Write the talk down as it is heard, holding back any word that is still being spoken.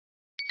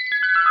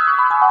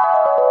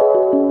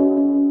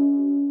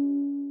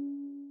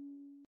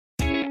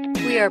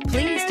are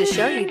pleased to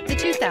show you the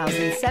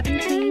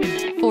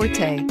 2017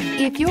 Forte.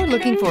 If you're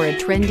looking for a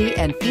trendy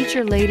and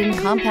feature-laden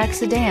compact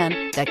sedan,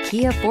 the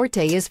Kia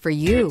Forte is for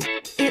you.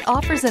 It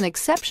offers an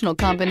exceptional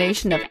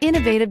combination of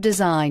innovative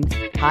design,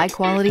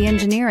 high-quality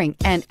engineering,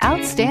 and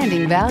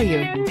outstanding value,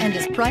 and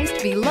is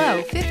priced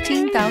below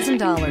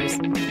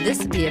 $15,000.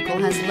 This vehicle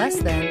has less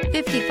than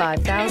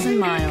 55,000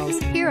 miles.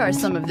 Here are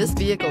some of this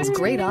vehicle's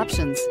great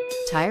options: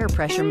 tire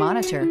pressure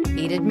monitor,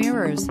 heated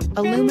mirrors,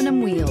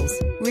 aluminum wheels,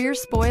 rear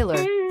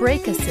spoiler,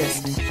 brake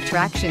assist,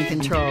 traction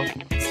control,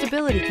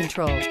 stability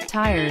control,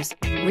 tires,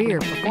 rear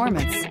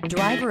performance,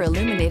 driver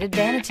illuminated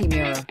vanity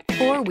mirror,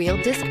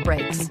 four-wheel disc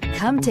brakes.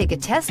 Come take a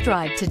test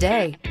drive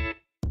today.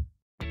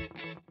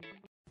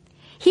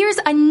 Here's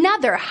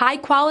another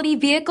high-quality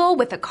vehicle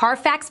with a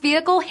Carfax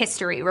Vehicle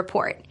History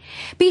Report.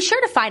 Be sure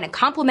to find a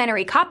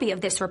complimentary copy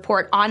of this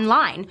report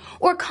online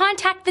or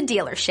contact the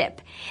dealership.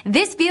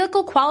 This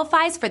vehicle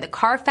qualifies for the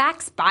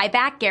Carfax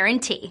Buyback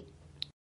Guarantee.